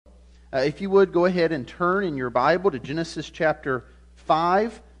If you would, go ahead and turn in your Bible to Genesis chapter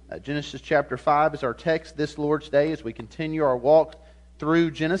 5. Genesis chapter 5 is our text this Lord's Day as we continue our walk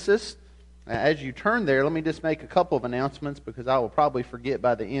through Genesis. As you turn there, let me just make a couple of announcements because I will probably forget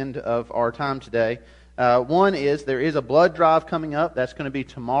by the end of our time today. One is there is a blood drive coming up. That's going to be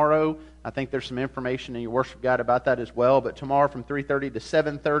tomorrow. I think there's some information in your worship guide about that as well. But tomorrow from 3:30 to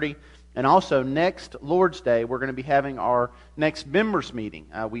 7:30. And also next Lord's Day, we're going to be having our next members meeting.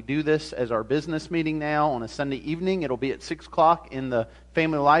 We do this as our business meeting now on a Sunday evening. It'll be at 6 o'clock in the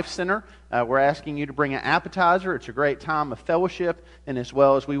Family Life Center. We're asking you to bring an appetizer. It's a great time of fellowship. And as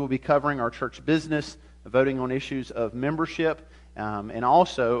well as we will be covering our church business, voting on issues of membership, and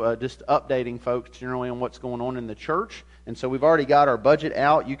also just updating folks generally on what's going on in the church. And so we've already got our budget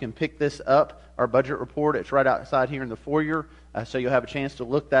out. You can pick this up, our budget report. It's right outside here in the foyer. So you'll have a chance to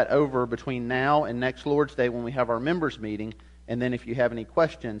look that over between now and next Lord's Day when we have our members meeting. And then if you have any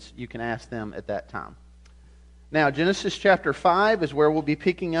questions, you can ask them at that time. Now, Genesis chapter 5 is where we'll be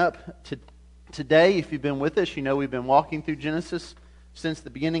picking up today. If you've been with us, you know we've been walking through Genesis since the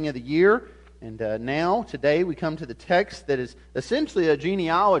beginning of the year. And now, today, we come to the text that is essentially a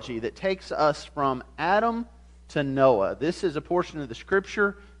genealogy that takes us from Adam to Noah. This is a portion of the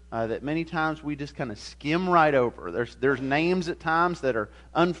Scripture that many times we just kind of skim right over. There's names at times that are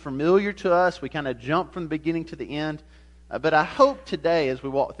unfamiliar to us. We kind of jump from the beginning to the end. But I hope today, as we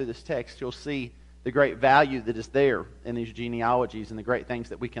walk through this text, you'll see the great value that is there in these genealogies and the great things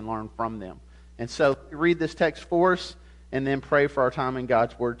that we can learn from them. And so, read this text for us, and then pray for our time in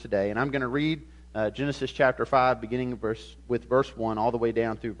God's Word today. And I'm going to read Genesis chapter 5, beginning with verse 1, all the way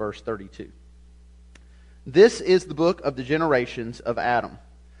down through verse 32. This is the book of the generations of Adam.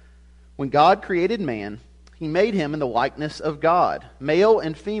 When God created man, He made him in the likeness of God. Male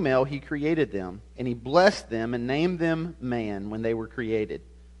and female He created them, and He blessed them and named them man when they were created.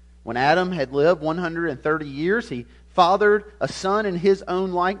 When Adam had lived 130 years, he fathered a son in his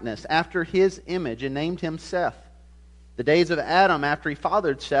own likeness, after his image, and named him Seth. The days of Adam after he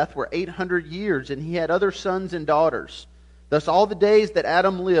fathered Seth were 800 years, and he had other sons and daughters. Thus all the days that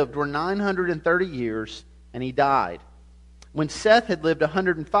Adam lived were 930 years, and he died. When Seth had lived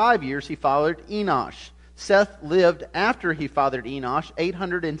 105 years, he fathered Enosh. Seth lived after he fathered Enosh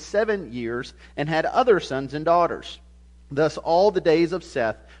 807 years, and had other sons and daughters. Thus all the days of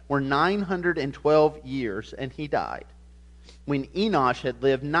Seth were 912 years, and he died. When Enosh had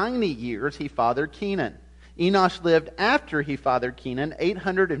lived 90 years, he fathered Kenan. Enosh lived after he fathered Kenan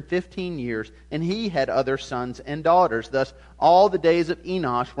 815 years, and he had other sons and daughters. Thus all the days of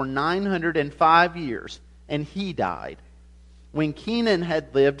Enosh were 905 years, and he died. When Kenan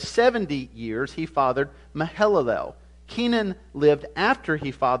had lived 70 years, he fathered Mahalalel. Kenan lived after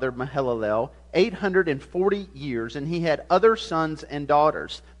he fathered Mahalalel 840 years, and he had other sons and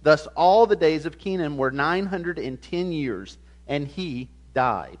daughters. Thus all the days of Kenan were 910 years, and he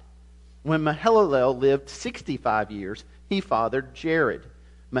died. When Mahalalel lived 65 years, he fathered Jared.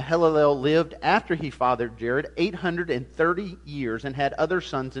 Mahalalel lived after he fathered Jared 830 years, and had other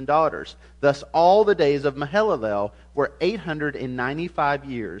sons and daughters. Thus all the days of Mahalalel were 895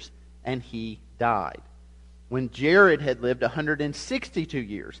 years, and he died. When Jared had lived 162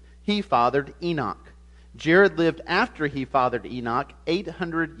 years, he fathered Enoch. Jared lived after he fathered Enoch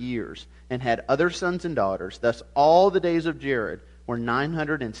 800 years, and had other sons and daughters. Thus all the days of Jared were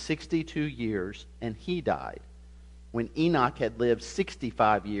 962 years, and he died. When Enoch had lived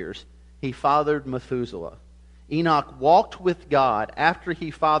 65 years, he fathered Methuselah. Enoch walked with God after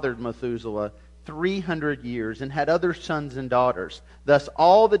he fathered Methuselah 300 years, and had other sons and daughters. Thus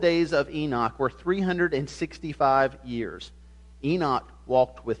all the days of Enoch were 365 years. Enoch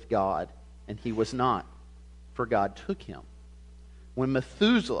walked with God, and he was not, for God took him. When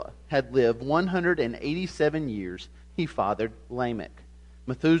Methuselah had lived 187 years, he fathered Lamech.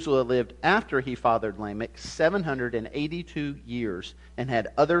 Methuselah lived after he fathered Lamech 782 years, and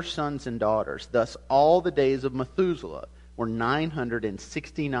had other sons and daughters. Thus all the days of Methuselah were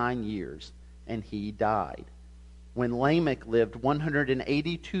 969 years, and he died. When Lamech lived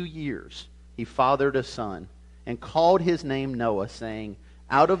 182 years, he fathered a son, and called his name Noah, saying,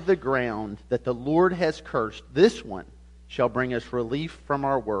 Out of the ground that the Lord has cursed, this one shall bring us relief from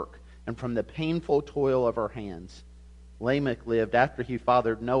our work, and from the painful toil of our hands. Lamech lived after he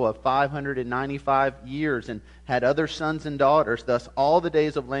fathered Noah 595 years, and had other sons and daughters. Thus all the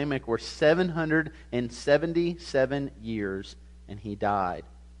days of Lamech were 777 years, and he died.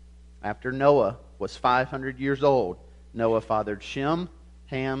 After Noah was 500 years old, Noah fathered Shem,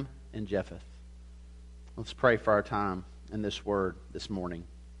 Ham, and Japheth. Let's pray for our time in this word this morning.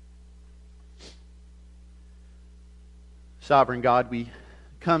 Sovereign God, we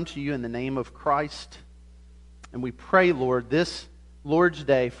come to you in the name of Christ. And we pray, Lord, this Lord's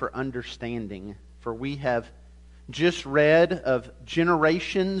Day for understanding. For we have just read of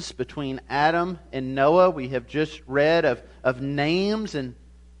generations between Adam and Noah. We have just read of names. And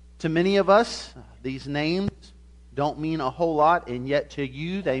to many of us, these names don't mean a whole lot. And yet to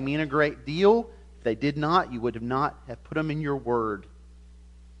you, they mean a great deal. If they did not, you would have not have put them in your word.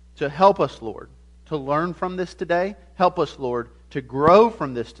 To help us, Lord, to learn from this today. Help us, Lord, to grow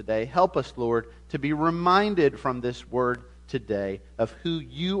from this today. Help us, Lord, to be reminded from this word today of who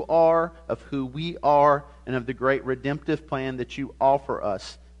you are, of who we are, and of the great redemptive plan that you offer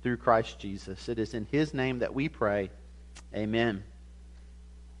us through Christ Jesus. It is in His name that we pray. Amen.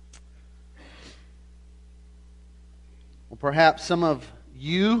 Well, perhaps some of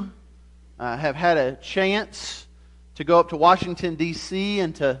you have had a chance to go up to Washington, D.C.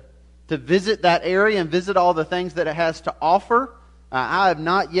 and to visit that area and visit all the things that it has to offer. I have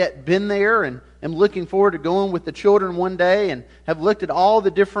not yet been there and am looking forward to going with the children one day and have looked at all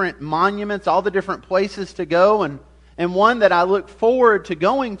the different monuments, all the different places to go. And one that I look forward to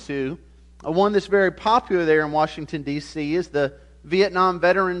going to, one that's very popular there in Washington, D.C., is the Vietnam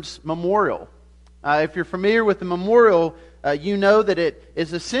Veterans Memorial. If you're familiar with the memorial, you know that it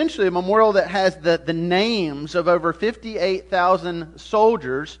is essentially a memorial that has the names of over 58,000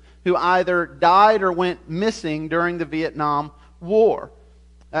 soldiers who either died or went missing during the Vietnam War.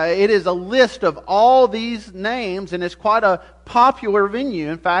 It is a list of all these names, and it's quite a popular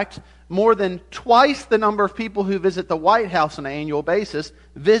venue. In fact, more than twice the number of people who visit the White House on an annual basis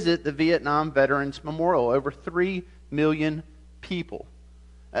visit the Vietnam Veterans Memorial. Over 3 million people.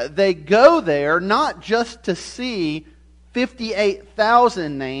 They go there not just to see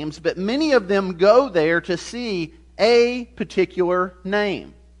 58,000 names, but many of them go there to see a particular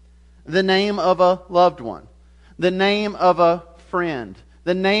name. The name of a loved one. The name of a friend.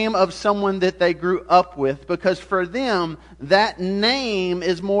 The name of someone that they grew up with. Because for them, that name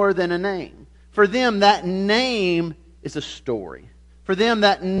is more than a name. For them, that name is a story. For them,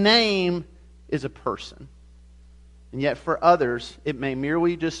 that name is a person. And yet for others, it may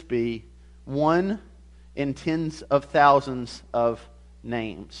merely just be one in tens of thousands of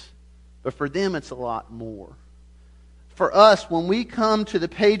names. But for them, it's a lot more. For us, when we come to the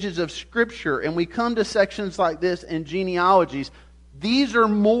pages of Scripture and we come to sections like this in genealogies, these are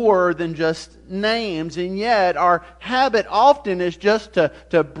more than just names. And yet our habit often is just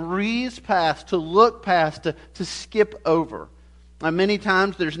to breeze past, to look past, to skip over. Many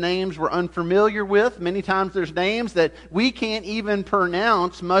times there's names we're unfamiliar with. Many times there's names that we can't even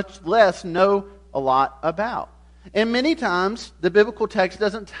pronounce, much less know a lot about. And many times the biblical text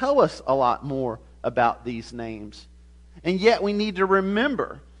doesn't tell us a lot more about these names. And yet we need to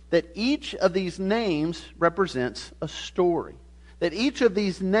remember that each of these names represents a story. That each of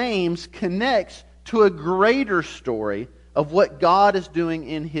these names connects to a greater story of what God is doing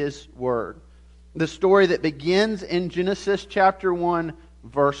in His Word. The story that begins in Genesis chapter 1,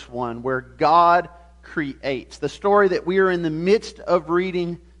 verse 1, where God creates. The story that we are in the midst of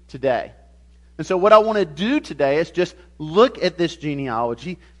reading today. And so what I want to do today is just look at this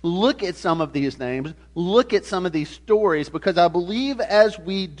genealogy, look at some of these names, look at some of these stories, because I believe as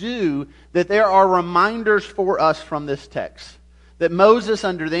we do that there are reminders for us from this text. That Moses,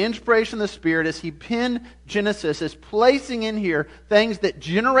 under the inspiration of the Spirit, as he penned Genesis, is placing in here things that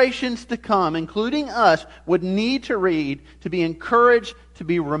generations to come, including us, would need to read, to be encouraged, to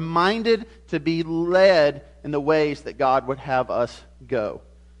be reminded, to be led in the ways that God would have us go.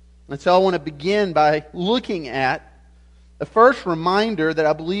 And so I want to begin by looking at the first reminder that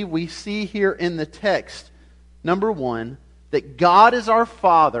I believe we see here in the text. Number one, that God is our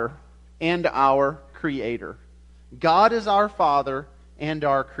Father and our Creator. God is our Father and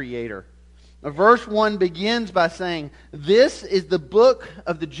our Creator. Now, verse 1 begins by saying, this is the book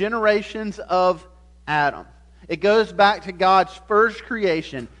of the generations of Adam. It goes back to God's first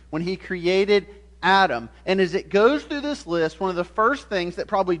creation when He created Adam. And as it goes through this list, one of the first things that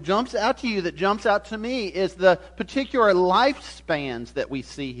probably jumps out to you, that jumps out to me, is the particular lifespans that we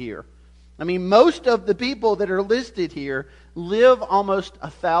see here. I mean, most of the people that are listed here live almost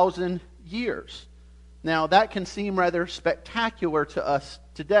 1,000 years. Now, that can seem rather spectacular to us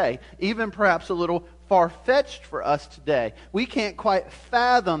today, even perhaps a little far-fetched for us today. We can't quite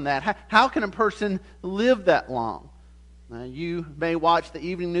fathom that. How can a person live that long? You may watch the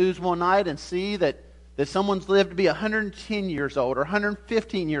evening news one night and see that someone's lived to be 110 years old or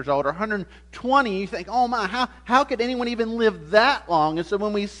 115 years old or 120. You think, oh my, how could anyone even live that long? And so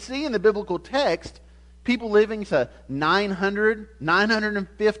when we see in the biblical text people living to 900,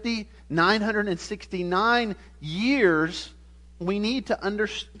 950, 969 years, we need to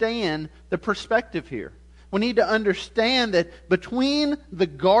understand the perspective here. We need to understand that between the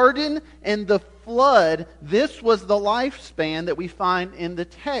garden and the flood, this was the lifespan that we find in the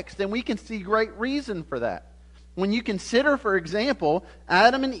text. And we can see great reason for that. When you consider, for example,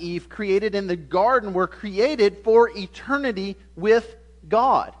 Adam and Eve created in the garden were created for eternity with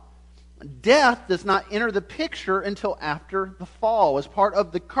God. Death does not enter the picture until after the fall. As part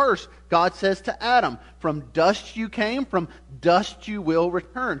of the curse, God says to Adam, from dust you came, from dust you will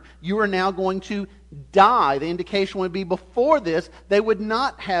return. You are now going to die. The indication would be before this, they would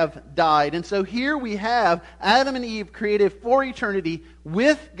not have died. And so here we have Adam and Eve created for eternity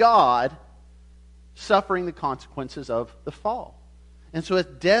with God, suffering the consequences of the fall. And so as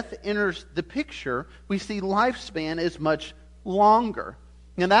death enters the picture, we see lifespan is much longer.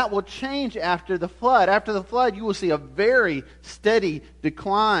 And that will change after the flood. After the flood, you will see a very steady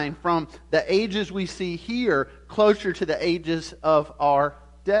decline from the ages we see here closer to the ages of our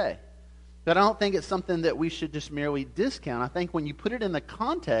day. But I don't think it's something that we should just merely discount. I think when you put it in the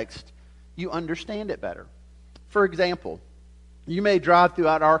context, you understand it better. For example, you may drive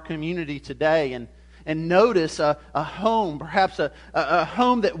throughout our community today and notice a home, perhaps a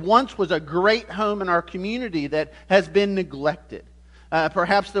home that once was a great home in our community that has been neglected.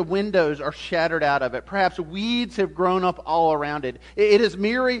 Perhaps the windows are shattered out of it. Perhaps weeds have grown up all around it. It is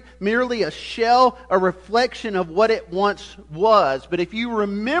merely a shell, a reflection of what it once was. But if you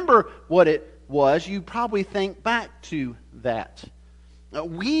remember what it was, you probably think back to that.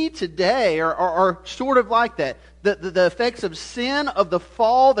 We today are sort of like that. The effects of sin, of the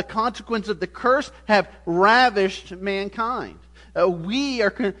fall, the consequence of the curse have ravished mankind. We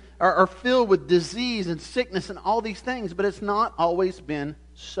are filled with disease and sickness and all these things, but it's not always been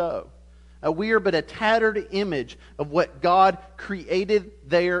so. We are but a tattered image of what God created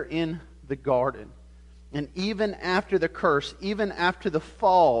there in the garden. And even after the curse, even after the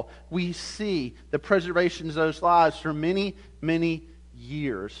fall, we see the preservation of those lives for many, many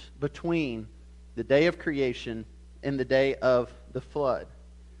years between the day of creation and the day of the flood.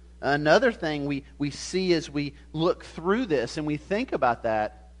 Another thing we see as we look through this and we think about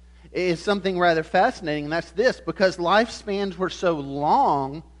that is something rather fascinating, and that's this. Because lifespans were so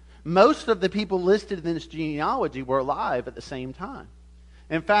long, most of the people listed in this genealogy were alive at the same time.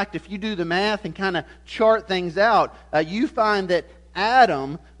 In fact, if you do the math and kind of chart things out, you find that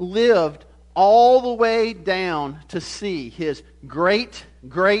Adam lived all the way down to see his great,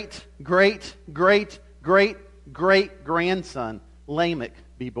 great, great, great, great, great grandson, Lamech,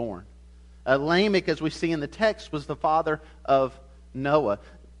 be born. Lamech, as we see in the text, was the father of Noah.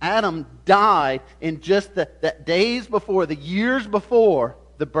 Adam died in just the days before, the years before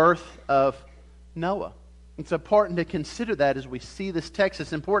the birth of Noah. It's important to consider that as we see this text.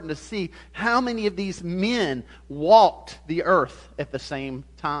 It's important to see how many of these men walked the earth at the same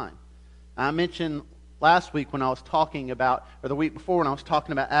time. I mentioned last week when I was talking about, or the week before when I was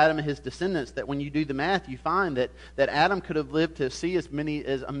talking about Adam and his descendants, that when you do the math, you find that Adam could have lived to see as many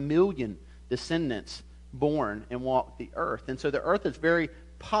as 1 million descendants born and walk the earth. And so the earth is very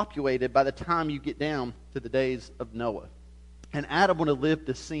populated by the time you get down to the days of Noah. And Adam would have lived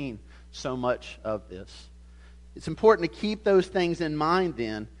to see so much of this. It's important to keep those things in mind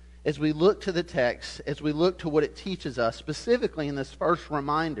then as we look to the text, as we look to what it teaches us, specifically in this first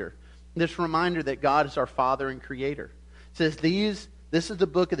reminder. This reminder that God is our Father and Creator. It says this is the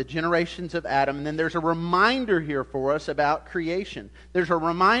book of the generations of Adam, and then there's a reminder here for us about creation. There's a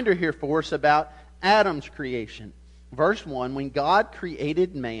reminder here for us about Adam's creation. Verse 1, when God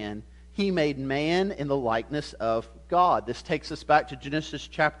created man, He made man in the likeness of God. This takes us back to Genesis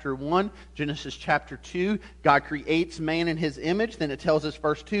chapter 1, Genesis chapter 2. God creates man in His image. Then it tells us,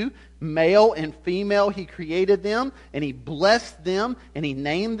 verse 2, male and female He created them, and He blessed them, and He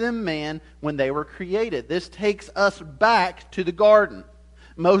named them man when they were created. This takes us back to the garden.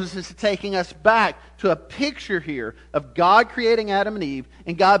 Moses is taking us back to a picture here of God creating Adam and Eve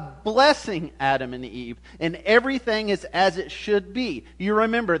and God blessing Adam and Eve, and everything is as it should be. You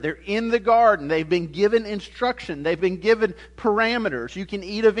remember, they're in the garden. They've been given instruction. They've been given parameters. You can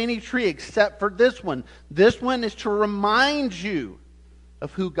eat of any tree except for this one. This one is to remind you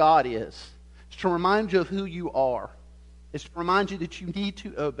of who God is. It's to remind you of who you are. It's to remind you that you need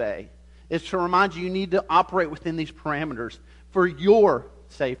to obey. It's to remind you need to operate within these parameters for your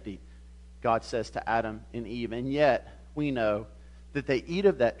safety, God says to Adam and Eve. And yet, we know that they eat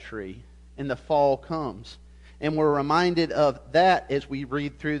of that tree and the fall comes. And we're reminded of that as we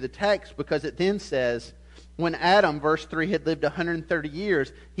read through the text, because it then says, when Adam, verse 3, had lived 130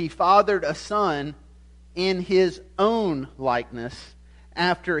 years, he fathered a son in his own likeness,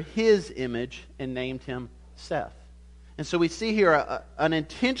 after his image, and named him Seth. And so we see here an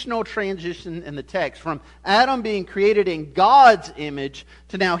intentional transition in the text from Adam being created in God's image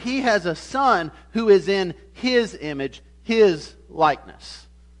to now he has a son who is in his image, his likeness.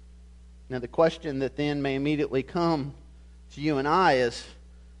 Now the question that then may immediately come to you and I is,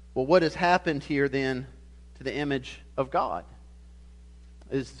 well, what has happened here then to the image of God?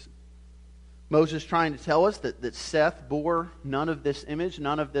 Is Moses trying to tell us that Seth bore none of this image,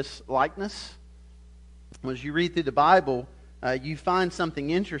 none of this likeness? As you read through the Bible, you find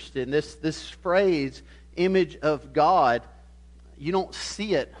something interesting. This phrase, image of God, you don't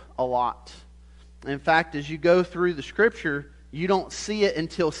see it a lot. In fact, as you go through the Scripture, you don't see it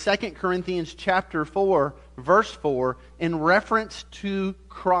until 2 Corinthians chapter 4, verse 4, in reference to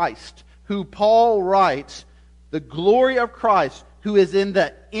Christ, who Paul writes, the glory of Christ, who is in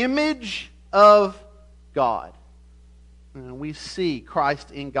the image of God. And we see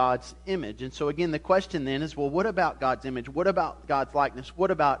Christ in God's image. And so again, the question then is, well, what about God's image? What about God's likeness?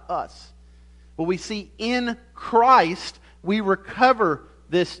 What about us? Well, we see in Christ, we recover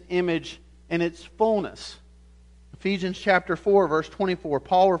this image in its fullness. Ephesians chapter 4, verse 24,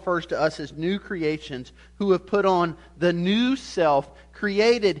 Paul refers to us as new creations who have put on the new self,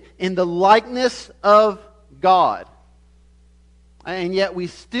 created in the likeness of God. And yet we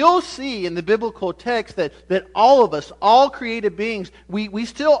still see in the biblical text that all of us, all created beings, we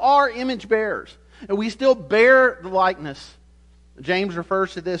still are image bearers. And we still bear the likeness. James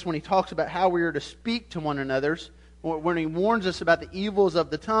refers to this when he talks about how we are to speak to one another. When he warns us about the evils of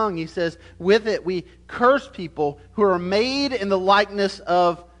the tongue, he says, with it we curse people who are made in the likeness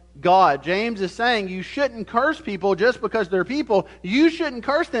of God. James is saying you shouldn't curse people just because they're people. You shouldn't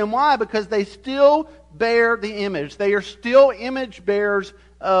curse them. Why? Because they still bear the image. They are still image bearers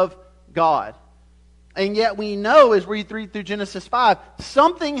of God. And yet we know as we read through Genesis 5,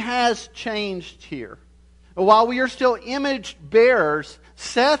 something has changed here. While we are still image bearers,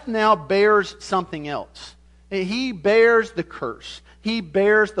 Seth now bears something else. He bears the curse. He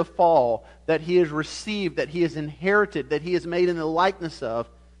bears the fall that he has received, that he has inherited, that he is made in the likeness of,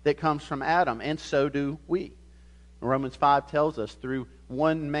 that comes from Adam. And so do we. Romans 5 tells us through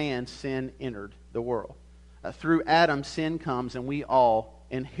one man sin entered the world. Through Adam sin comes and we all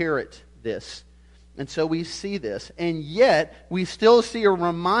inherit this. And so we see this. And yet we still see a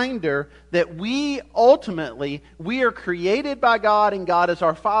reminder that we are created by God and God is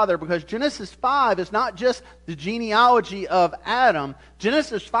our Father, because Genesis 5 is not just the genealogy of Adam.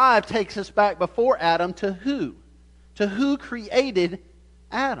 Genesis 5 takes us back before Adam to who? To who created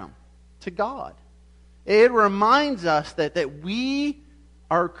Adam? To God. It reminds us that we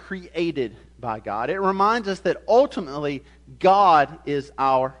are created by God. It reminds us that ultimately God is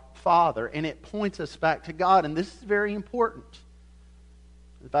our Father, and it points us back to God, and this is very important.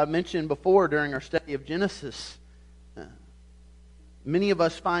 As I mentioned before during our study of Genesis, many of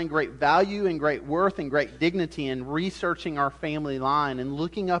us find great value and great worth and great dignity in researching our family line and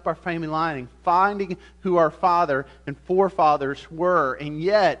looking up our family line and finding who our father and forefathers were, and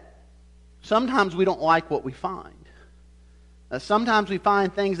yet sometimes we don't like what we find. Sometimes we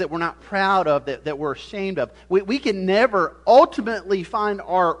find things that we're not proud of, that we're ashamed of. We can never ultimately find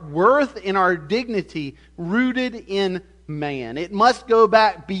our worth and our dignity rooted in man. It must go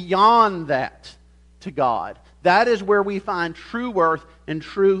back beyond that to God. That is where we find true worth and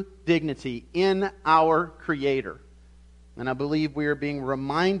true dignity in our Creator. And I believe we are being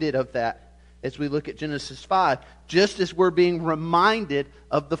reminded of that as we look at Genesis 5, just as we're being reminded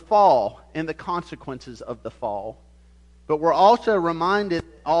of the fall and the consequences of the fall. But we're also reminded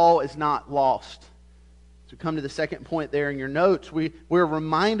that all is not lost. So come to the second point there in your notes. We're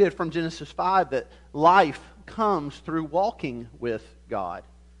reminded from Genesis 5 that life comes through walking with God.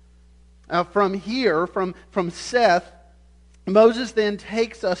 From here, from Seth, Moses then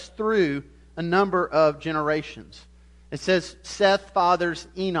takes us through a number of generations. It says Seth fathers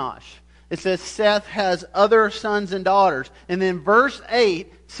Enosh. It says Seth has other sons and daughters. And then verse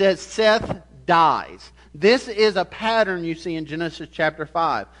 8 says Seth dies. This is a pattern you see in Genesis chapter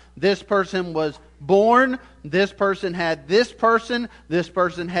 5. This person was born, this person had this person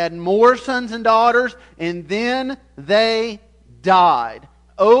had more sons and daughters, and then they died.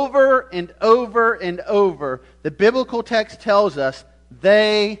 Over and over and over, the biblical text tells us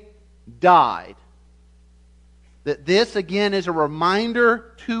they died. That this again is a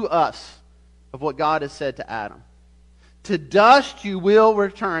reminder to us of what God has said to Adam. To dust you will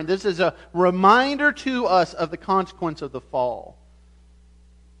return. This is a reminder to us of the consequence of the fall.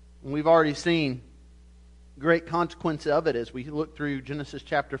 And we've already seen great consequence of it as we look through Genesis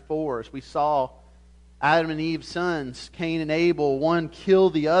chapter 4, as we saw Adam and Eve's sons, Cain and Abel, one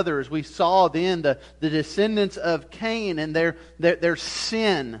killed the other. As we saw then, the descendants of Cain and their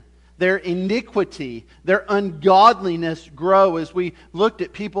sin, their iniquity, their ungodliness grow, as we looked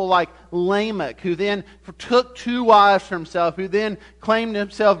at people like Lamech, who then took 2 wives for himself, who then claimed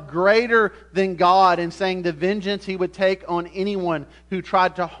himself greater than God and saying the vengeance he would take on anyone who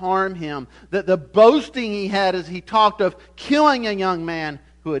tried to harm him. The boasting he had as he talked of killing a young man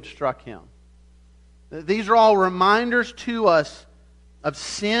who had struck him. These are all reminders to us of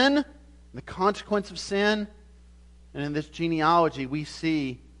sin, the consequence of sin. And in this genealogy, we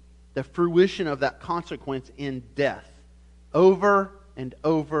see the fruition of that consequence in death. Over and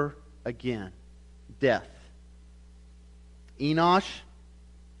over again. Death. Enosh,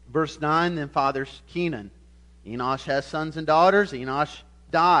 verse 9, then fathers Kenan. Enosh has sons and daughters. Enosh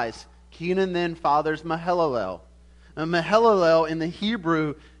dies. Kenan then fathers Mahalalel. And Mahalalel in the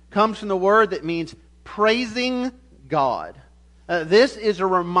Hebrew comes from the word that means praising God. This is a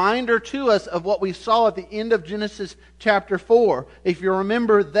reminder to us of what we saw at the end of Genesis chapter 4. If you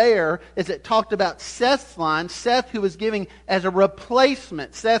remember there, as it talked about Seth's line, Seth who was giving as a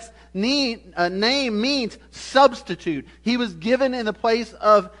replacement. Seth's name means substitute. He was given in the place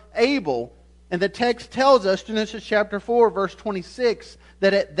of Abel. And the text tells us, Genesis chapter 4, verse 26,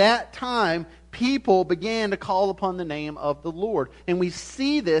 that at that time, people began to call upon the name of the Lord. And we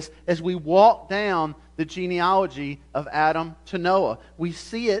see this as we walk down the genealogy of Adam to Noah. We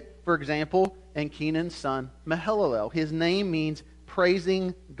see it, for example, in Kenan's son Mahalalel. His name means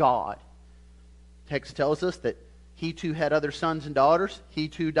praising God. Text tells us that he too had other sons and daughters. He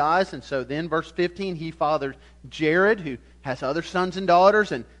too dies. And so then, verse 15, he fathered Jared, who has other sons and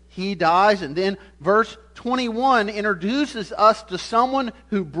daughters, and he dies. And then verse 21 introduces us to someone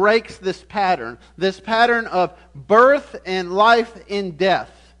who breaks this pattern of birth and life in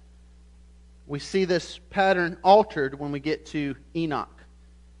death. We see this pattern altered when we get to Enoch.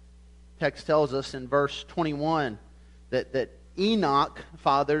 Text tells us in verse 21 that Enoch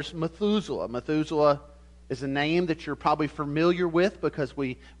fathers Methuselah. Methuselah is a name that you're probably familiar with because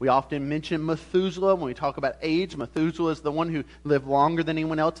we often mention Methuselah when we talk about age. Methuselah is the one who lived longer than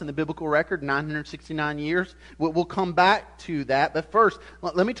anyone else in the biblical record, 969 years. We'll come back to that. But first,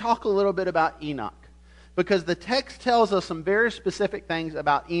 let me talk a little bit about Enoch. Because the text tells us some very specific things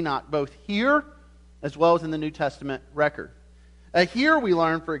about Enoch, both here as well as in the New Testament record. Here we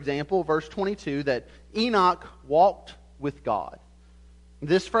learn, for example, verse 22, that Enoch walked with God.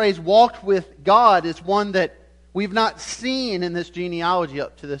 This phrase, walked with God, is one that we've not seen in this genealogy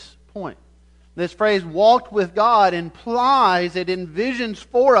up to this point. This phrase, walked with God, implies, it envisions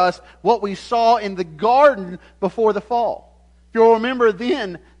for us what we saw in the garden before the fall. If you'll remember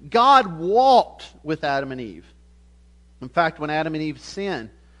then, God walked with Adam and Eve. In fact, when Adam and Eve sin,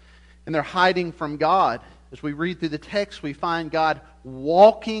 and they're hiding from God, as we read through the text, we find God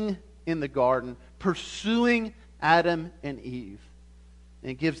walking in the garden, pursuing Adam and Eve.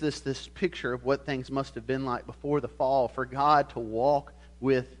 And it gives us this picture of what things must have been like before the fall, for God to walk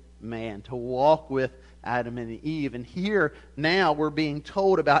with man, to walk with Adam and Eve. And here, now, we're being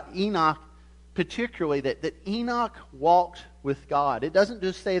told about Enoch, particularly that Enoch walked with God. It doesn't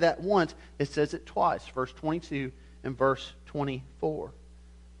just say that once, it says it twice, verse 22 and verse 24.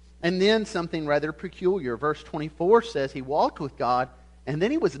 And then something rather peculiar. Verse 24 says he walked with God, and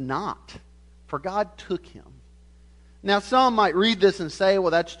then he was not, for God took him. Now some might read this and say, well,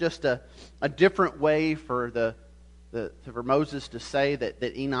 that's just a different way for for Moses to say that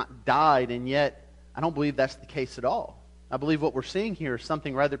Enoch died, and yet I don't believe that's the case at all. I believe what we're seeing here is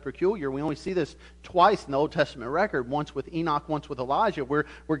something rather peculiar. We only see this twice in the Old Testament record, once with Enoch, once with Elijah, where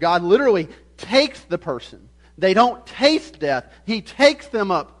God literally takes the person. They don't taste death. He takes them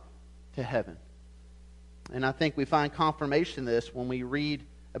up to heaven. And I think we find confirmation of this when we read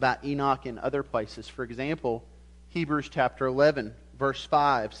about Enoch in other places. For example, Hebrews chapter 11, verse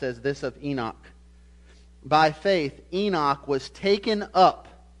 5 says this of Enoch. By faith, Enoch was taken up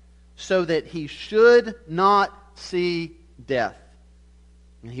so that he should not see death.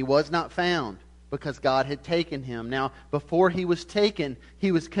 And he was not found because God had taken him. Now, before he was taken,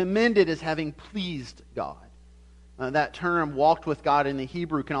 he was commended as having pleased God. That term, walked with God, in the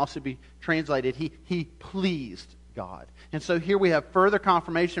Hebrew can also be translated, he pleased God. And so here we have further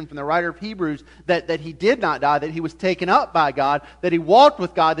confirmation from the writer of Hebrews that he did not die, that he was taken up by God, that he walked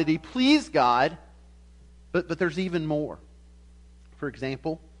with God, that he pleased God. But there's even more. For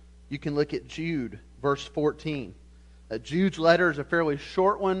example, you can look at Jude, verse 14. Jude's letter is a fairly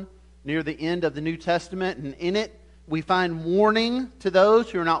short one near the end of the New Testament, and in it we find warning to those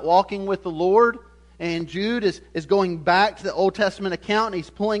who are not walking with the Lord. And Jude is going back to the Old Testament account, and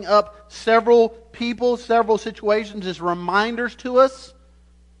he's pulling up several people, several situations as reminders to us.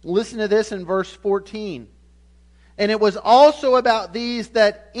 Listen to this in verse 14. And it was also about these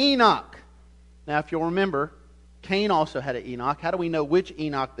that Enoch. Now, if you'll remember, Cain also had an Enoch. How do we know which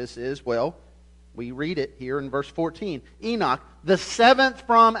Enoch this is? Well, we read it here in verse 14. Enoch, the seventh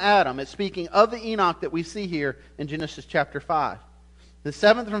from Adam. It's speaking of the Enoch that we see here in Genesis chapter 5. The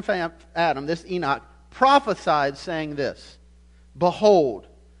seventh from Adam, this Enoch, prophesied saying this, Behold,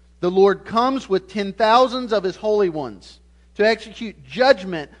 the Lord comes with 10,000s of His holy ones to execute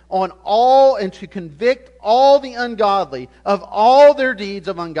judgment on all and to convict all the ungodly of all their deeds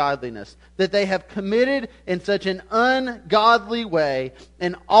of ungodliness that they have committed in such an ungodly way,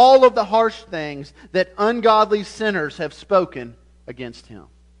 and all of the harsh things that ungodly sinners have spoken against Him.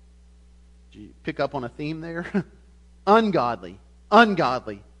 Did you pick up on a theme there? Ungodly,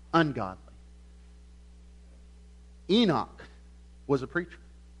 ungodly, ungodly. Enoch was a preacher.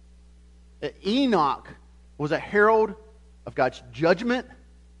 Enoch was a herald of God's judgment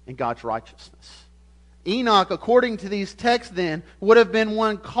and God's righteousness. Enoch, according to these texts then, would have been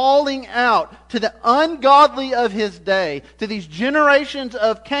one calling out to the ungodly of his day, to these generations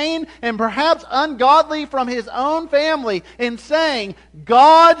of Cain, and perhaps ungodly from his own family, and saying,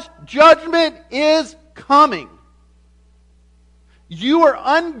 God's judgment is coming. You are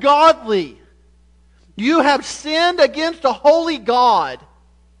ungodly. You have sinned against a holy God,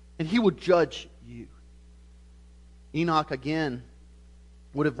 and He will judge you. Enoch, again,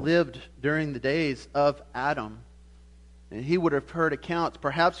 would have lived during the days of Adam. And he would have heard accounts,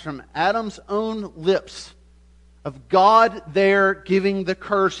 perhaps from Adam's own lips, of God there giving the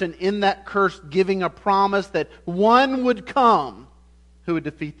curse, and in that curse giving a promise that one would come who would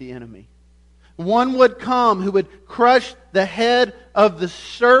defeat the enemy. One would come who would crush the head of the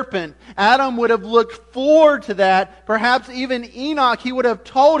serpent. Adam would have looked forward to that. Perhaps even Enoch, he would have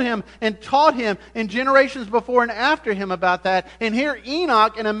told him and taught him in generations before and after him about that. And here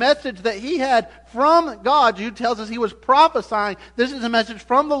Enoch, in a message that he had from God, Jude tells us he was prophesying. This is a message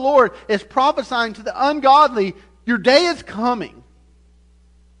from the Lord, is prophesying to the ungodly, your day is coming.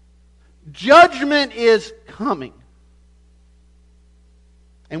 Judgment is coming.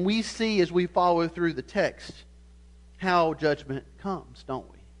 And we see as we follow through the text how judgment comes,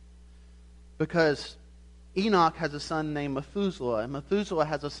 don't we? Because Enoch has a son named Methuselah, and Methuselah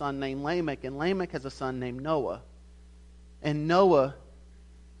has a son named Lamech, and Lamech has a son named Noah. And Noah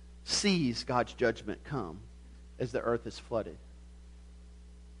sees God's judgment come as the earth is flooded.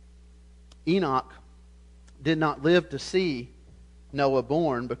 Enoch did not live to see Noah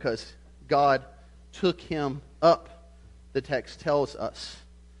born because God took him up, the text tells us.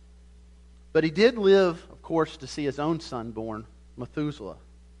 But he did live, of course, to see his own son born, Methuselah.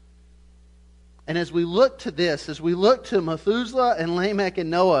 And as we look to this, as we look to Methuselah and Lamech and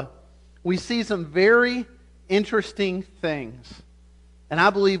Noah, we see some very interesting things. And I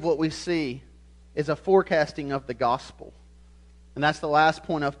believe what we see is a forecasting of the gospel. And that's the last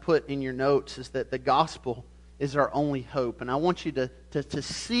point I've put in your notes, is that the gospel is our only hope. And I want you to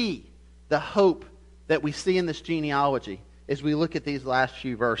see the hope that we see in this genealogy as we look at these last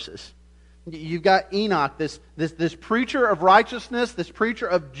few verses. You've got Enoch, this preacher of righteousness, this preacher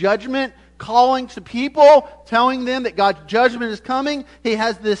of judgment, calling to people, telling them that God's judgment is coming. He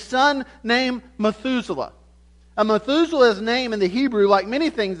has this son named Methuselah. Methuselah's name in the Hebrew, like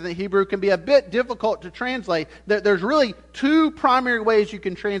many things in the Hebrew, can be a bit difficult to translate. There's really two primary ways you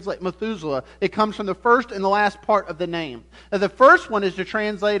can translate Methuselah. It comes from the first and the last part of the name. Now, the first one is to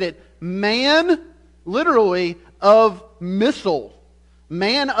translate it man, literally, of missile.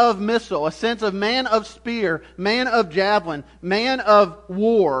 Man of missile, a sense of man of spear, man of javelin, man of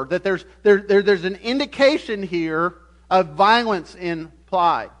war. That there's an indication here of violence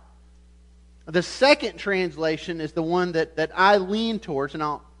implied. The second translation is the one that I lean towards, and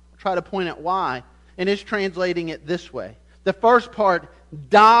I'll try to point out why. And it's translating it this way. The first part,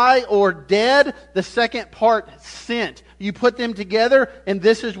 die or dead. The second part, sent. You put them together, and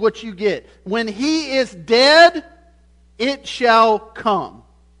this is what you get. When he is dead, it shall come.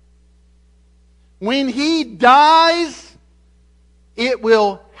 When he dies, it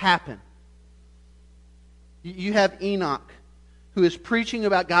will happen. You have Enoch, who is preaching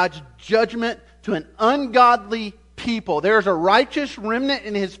about God's judgment to an ungodly people. There's a righteous remnant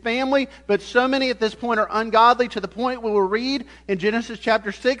in his family, but so many at this point are ungodly, to the point we will read in Genesis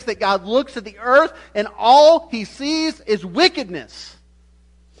chapter 6 that God looks at the earth and all he sees is wickedness.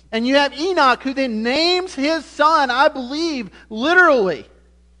 And you have Enoch, who then names his son, I believe, literally,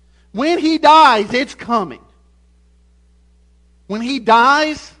 when he dies, it's coming. When he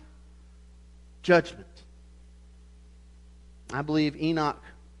dies, judgment. I believe Enoch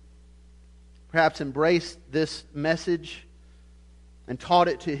perhaps embraced this message and taught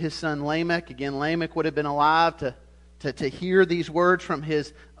it to his son Lamech. Again, Lamech would have been alive to hear these words from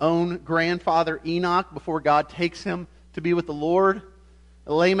his own grandfather Enoch before God takes him to be with the Lord.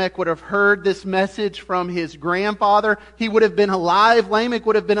 Lamech would have heard this message from his grandfather. He would have been alive. Lamech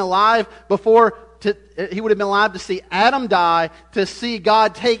would have been alive he would have been alive to see Adam die, to see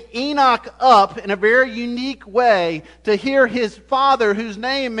God take Enoch up in a very unique way, to hear his father, whose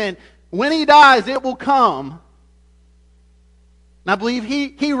name meant, when he dies, it will come. And I believe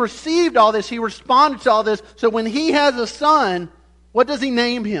he received all this. He responded to all this. So when he has a son, what does he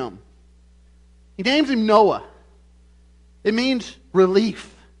name him? He names him Noah. It means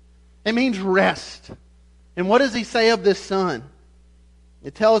relief. It means rest. And what does he say of this son?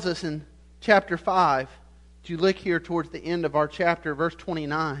 It tells us in chapter 5, if you look here towards the end of our chapter, verse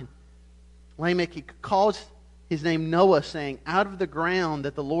 29, Lamech, he calls his name Noah, saying, out of the ground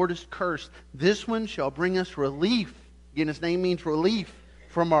that the Lord has cursed, this one shall bring us relief. Again, his name means relief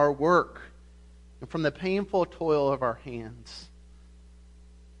from our work and from the painful toil of our hands.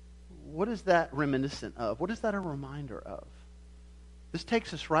 What is that reminiscent of? What is that a reminder of? This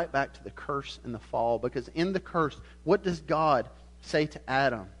takes us right back to the curse and the fall, because in the curse, what does God say to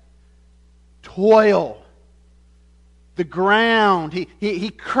Adam? Toil. The ground. He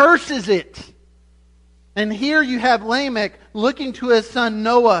curses it. And here you have Lamech looking to his son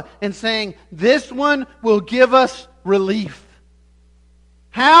Noah and saying, this one will give us relief.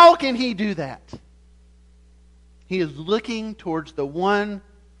 How can he do that? He is looking towards the one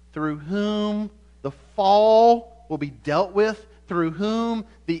through whom the fall will be dealt with, through whom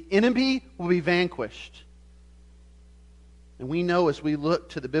the enemy will be vanquished. And we know as we look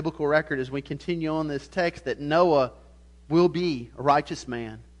to the biblical record, as we continue on this text, that Noah will be a righteous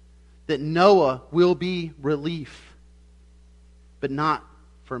man. That Noah will be relief. But not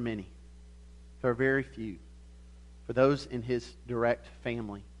for many. For very few. For those in his direct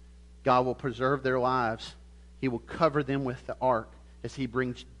family. God will preserve their lives. He will cover them with the ark as he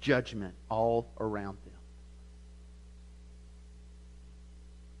brings judgment all around them.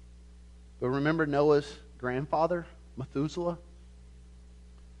 But remember Noah's grandfather, Methuselah?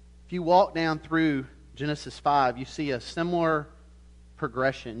 If you walk down through Genesis 5, you see a similar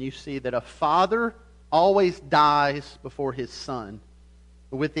progression. You see that a father always dies before his son.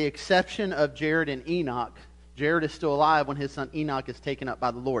 With the exception of Jared and Enoch, Jared is still alive when his son Enoch is taken up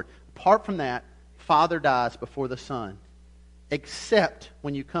by the Lord. Apart from that, father dies before the son, except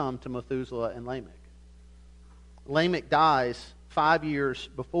when you come to Methuselah and Lamech. Lamech dies 5 years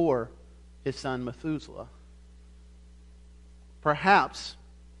before his son Methuselah. Perhaps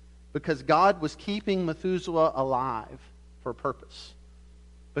because God was keeping Methuselah alive for a purpose.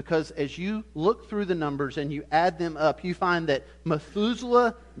 Because as you look through the numbers and you add them up, you find that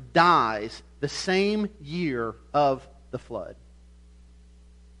Methuselah dies the same year of the flood.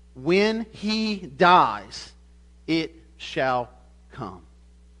 When he dies, it shall come.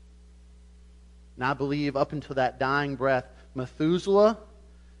 And I believe up until that dying breath, Methuselah,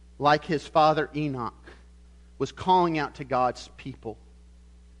 like his father Enoch, was calling out to God's people.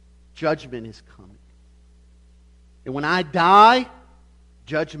 Judgment is coming. And when I die,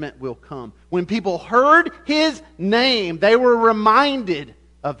 judgment will come. When people heard his name, they were reminded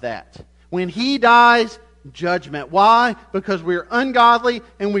of that. When he dies, judgment. Why? Because we are ungodly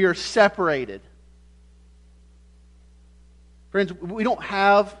and we are separated. Friends, we don't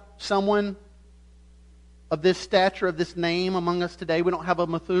have someone of this stature, of this name among us today. We don't have a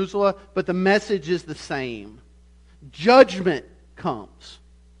Methuselah, but the message is the same. Judgment comes.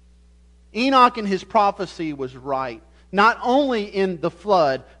 Enoch in his prophecy was right. Not only in the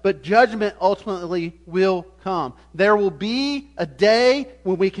flood, but judgment ultimately will come. There will be a day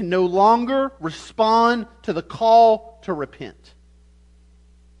when we can no longer respond to the call to repent.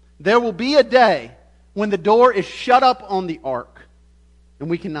 There will be a day when the door is shut up on the ark and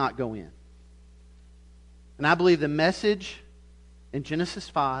we cannot go in. And I believe the message in Genesis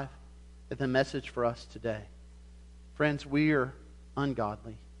 5 is the message for us today. Friends, we are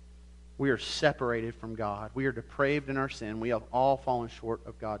ungodly. We are separated from God. We are depraved in our sin. We have all fallen short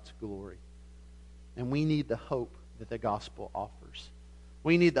of God's glory. And we need the hope that the gospel offers.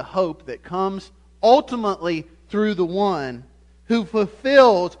 We need the hope that comes ultimately through the one who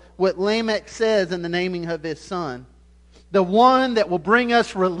fulfills what Lamech says in the naming of his son. The one that will bring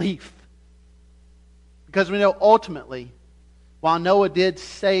us relief. Because we know ultimately, while Noah did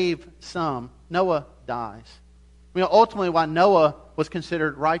save some, Noah dies. We know ultimately why Noah was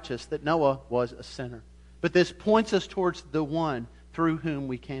considered righteous, that Noah was a sinner. But this points us towards the one through whom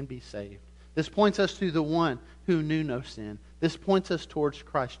we can be saved. This points us to the one who knew no sin. This points us towards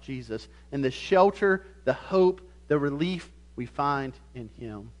Christ Jesus and the shelter, the hope, the relief we find in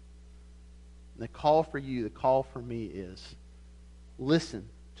Him. And the call for you, the call for me is, listen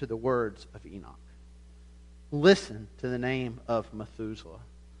to the words of Enoch. Listen to the name of Methuselah.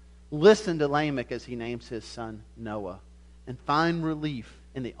 Listen to Lamech as he names his son Noah. And find relief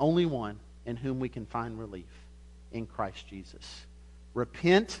in the only one in whom we can find relief, in Christ Jesus.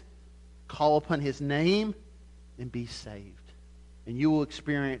 Repent, call upon His name, and be saved. And you will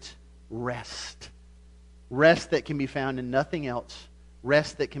experience rest. Rest that can be found in nothing else.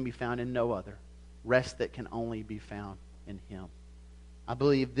 Rest that can be found in no other. Rest that can only be found in Him. I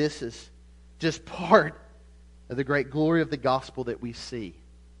believe this is just part of the great glory of the gospel that we see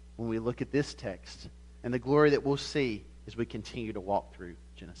when we look at this text, and the glory that we'll see as we continue to walk through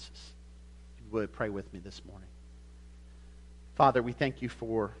Genesis. If you would, pray with me this morning. Father, we thank you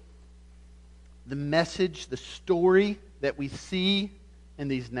for the message, the story that we see in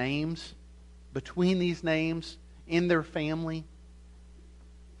these names, between these names, in their family.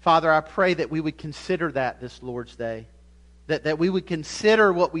 Father, I pray that we would consider that this Lord's Day, that we would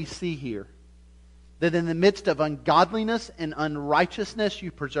consider what we see here, that in the midst of ungodliness and unrighteousness,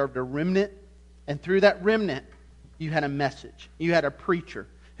 you preserved a remnant, and through that remnant, you had a message. You had a preacher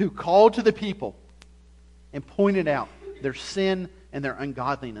who called to the people and pointed out their sin and their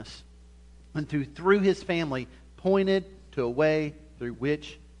ungodliness, and through his family, pointed to a way through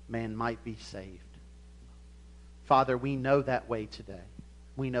which man might be saved. Father, we know that way today.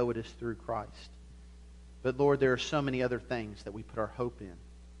 We know it is through Christ. But Lord, there are so many other things that we put our hope in.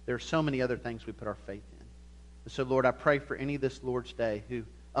 There are so many other things we put our faith in. And so, Lord, I pray for any this Lord's Day who,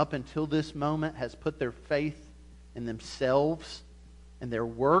 up until this moment, has put their faith in themselves, in their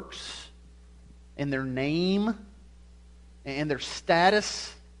works, in their name, and their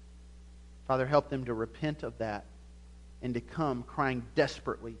status. Father, help them to repent of that and to come crying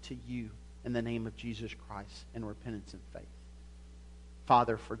desperately to you in the name of Jesus Christ in repentance and faith.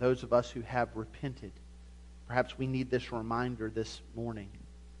 Father, for those of us who have repented, perhaps we need this reminder this morning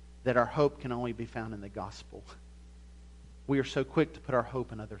that our hope can only be found in the gospel. We are so quick to put our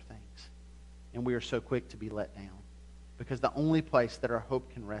hope in other things, and we are so quick to be let down, because the only place that our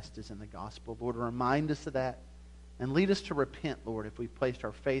hope can rest is in the gospel. Lord, remind us of that, and lead us to repent, Lord, if we've placed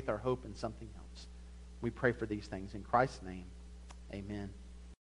our faith, our hope in something else. We pray for these things in Christ's name. Amen.